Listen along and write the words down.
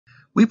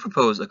We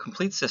propose a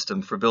complete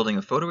system for building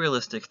a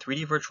photorealistic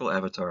 3D virtual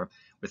avatar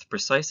with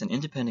precise and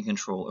independent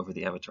control over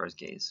the avatar's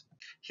gaze.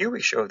 Here we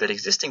show that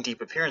existing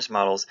deep appearance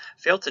models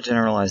fail to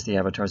generalize the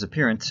avatar's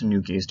appearance to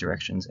new gaze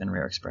directions and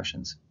rare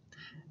expressions.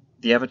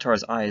 The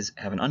avatar's eyes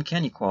have an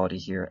uncanny quality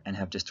here and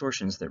have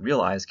distortions that real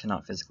eyes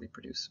cannot physically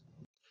produce.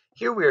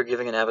 Here we are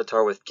giving an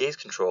avatar with gaze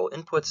control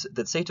inputs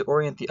that say to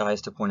orient the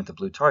eyes to point at the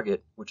blue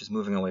target, which is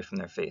moving away from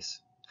their face.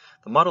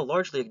 The model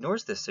largely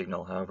ignores this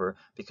signal, however,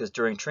 because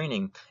during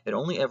training it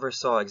only ever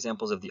saw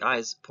examples of the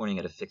eyes pointing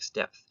at a fixed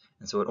depth,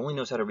 and so it only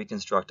knows how to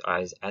reconstruct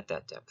eyes at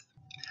that depth.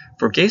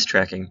 For gaze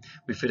tracking,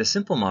 we fit a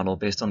simple model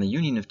based on the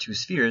union of two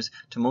spheres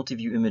to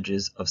multi-view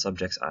images of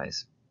subjects'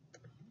 eyes.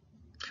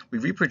 We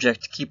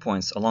reproject key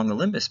points along the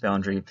limbus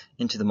boundary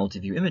into the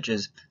multi-view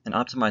images and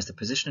optimize the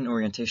position and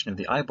orientation of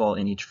the eyeball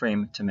in each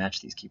frame to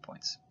match these key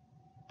points.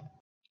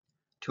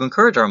 To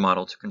encourage our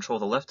model to control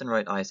the left and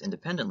right eyes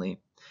independently,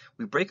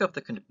 we break up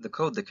the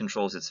code that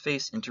controls its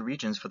face into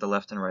regions for the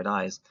left and right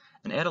eyes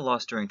and add a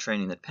loss during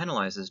training that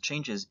penalizes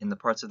changes in the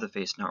parts of the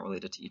face not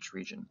related to each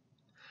region.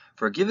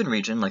 For a given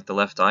region, like the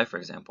left eye for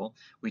example,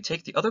 we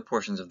take the other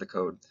portions of the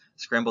code,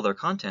 scramble their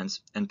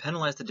contents, and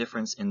penalize the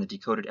difference in the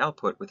decoded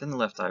output within the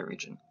left eye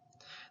region.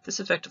 This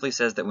effectively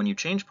says that when you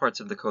change parts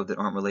of the code that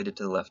aren't related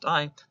to the left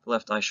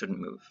eye shouldn't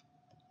move.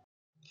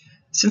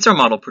 Since our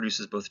model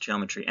produces both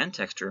geometry and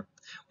texture,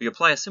 we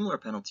apply a similar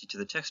penalty to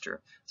the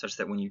texture, such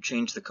that when you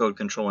change the code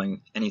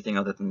controlling anything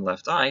other than the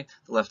left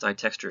eye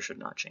texture should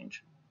not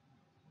change.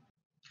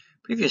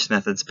 Previous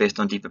methods based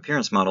on deep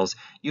appearance models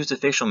used a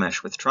facial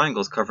mesh with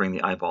triangles covering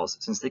the eyeballs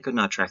since they could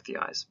not track the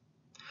eyes.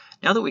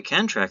 Now that we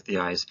can track the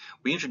eyes,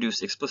 we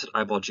introduce explicit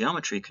eyeball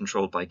geometry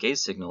controlled by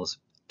gaze signals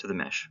to the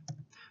mesh.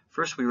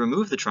 First, we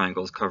remove the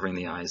triangles covering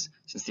the eyes,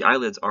 since the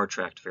eyelids are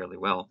tracked fairly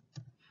well.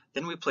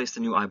 Then we place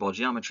the new eyeball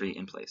geometry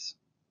in place.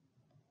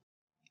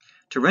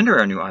 To render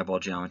our new eyeball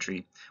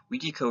geometry, we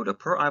decode a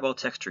per eyeball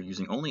texture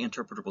using only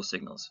interpretable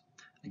signals,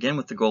 again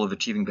with the goal of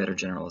achieving better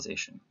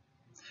generalization.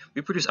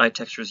 We produce eye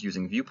textures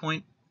using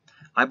viewpoint,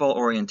 eyeball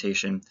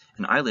orientation,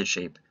 and eyelid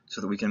shape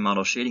so that we can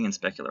model shading and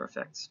specular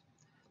effects.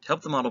 To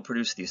help the model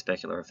produce these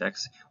specular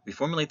effects, we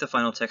formulate the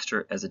final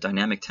texture as a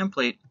dynamic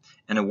template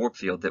and a warp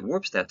field that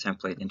warps that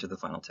template into the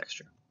final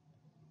texture.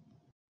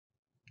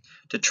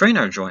 To train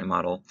our joint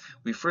model,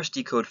 we first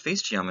decode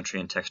face geometry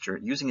and texture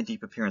using a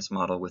deep appearance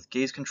model with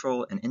gaze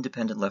control and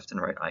independent left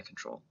and right eye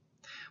control.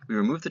 We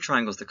remove the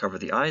triangles that cover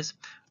the eyes,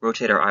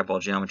 rotate our eyeball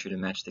geometry to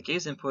match the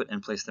gaze input,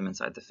 and place them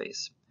inside the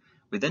face.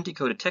 We then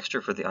decode a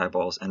texture for the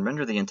eyeballs and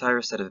render the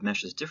entire set of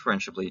meshes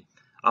differentiably,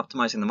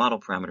 optimizing the model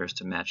parameters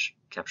to match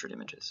captured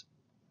images.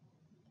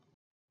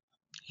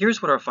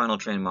 Here's what our final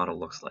trained model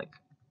looks like.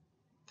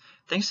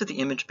 Thanks to the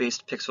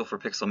image-based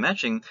pixel-for-pixel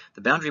matching,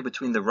 the boundary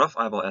between the rough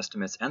eyeball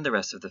estimates and the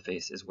rest of the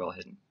face is well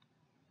hidden.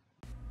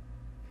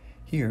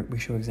 Here, we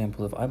show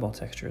examples of eyeball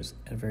textures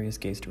at various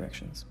gaze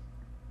directions.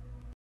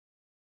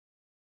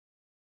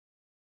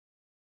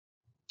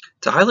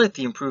 To highlight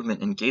the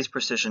improvement in gaze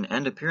precision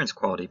and appearance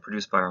quality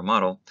produced by our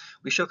model,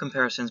 we show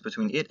comparisons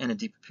between it and a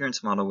deep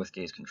appearance model with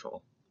gaze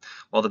control.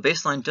 While the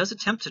baseline does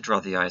attempt to draw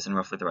the eyes in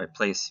roughly the right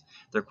place,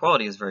 their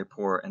quality is very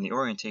poor and the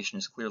orientation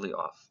is clearly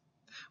off.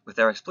 With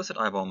our explicit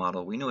eyeball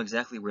model, we know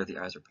exactly where the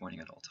eyes are pointing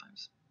at all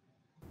times.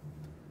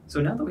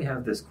 So now that we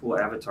have this cool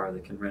avatar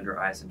that can render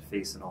eyes and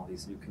face in all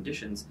these new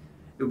conditions,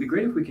 it would be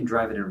great if we can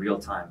drive it in real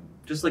time,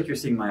 just like you're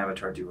seeing my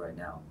avatar do right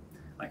now.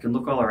 I can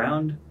look all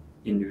around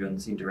in new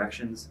unseen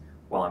directions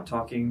while I'm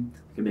talking.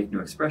 I can make new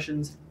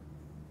expressions.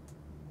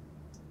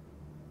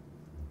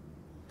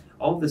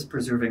 All of this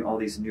preserving all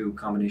these new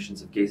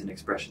combinations of gaze and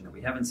expression that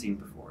we haven't seen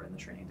before in the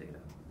training data.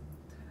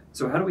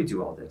 So how do we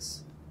do all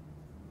this?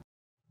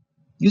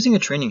 Using a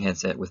training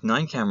headset with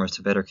 9 cameras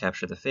to better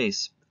capture the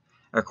face,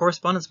 our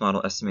correspondence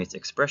model estimates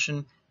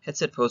expression,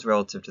 headset pose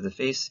relative to the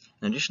face,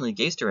 and additionally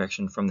gaze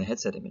direction from the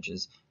headset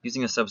images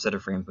using a subset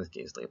of frames with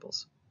gaze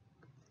labels.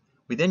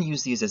 We then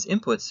use these as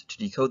inputs to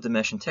decode the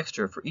mesh and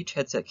texture for each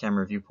headset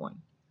camera viewpoint.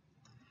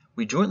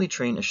 We jointly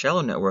train a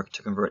shallow network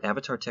to convert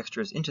avatar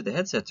textures into the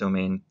headset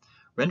domain,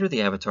 render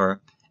the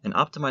avatar, and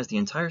optimize the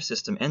entire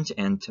system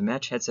end-to-end to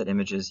match headset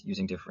images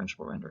using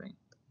differentiable rendering.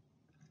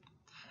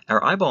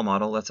 Our eyeball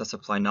model lets us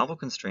apply novel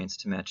constraints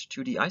to match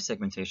 2D eye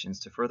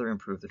segmentations to further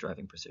improve the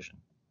driving precision.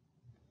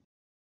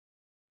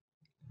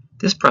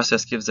 This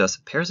process gives us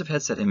pairs of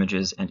headset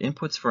images and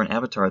inputs for an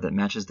avatar that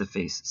matches the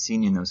face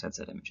seen in those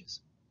headset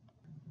images.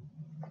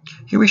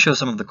 Here we show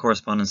some of the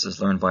correspondences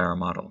learned by our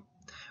model.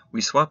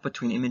 We swap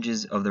between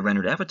images of the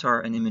rendered avatar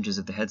and images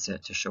of the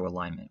headset to show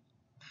alignment.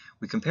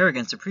 We compare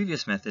against a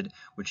previous method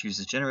which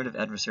uses generative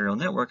adversarial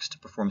networks to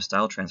perform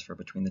style transfer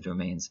between the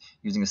domains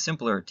using a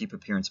simpler deep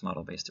appearance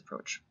model-based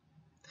approach.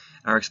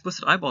 Our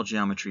explicit eyeball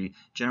geometry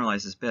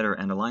generalizes better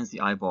and aligns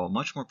the eyeball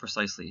much more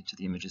precisely to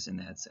the images in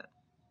the headset.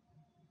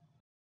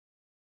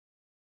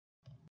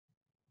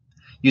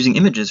 Using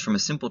images from a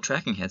simple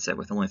tracking headset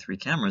with only 3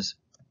 cameras,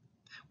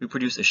 we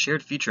produce a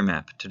shared feature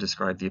map to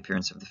describe the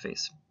appearance of the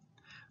face.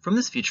 From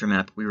this feature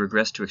map, we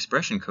regress to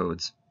expression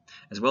codes,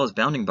 as well as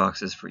bounding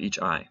boxes for each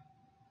eye.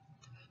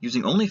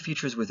 Using only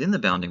features within the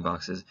bounding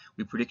boxes,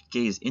 we predict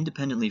gaze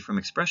independently from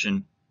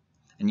expression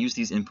and use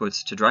these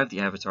inputs to drive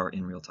the avatar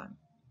in real time.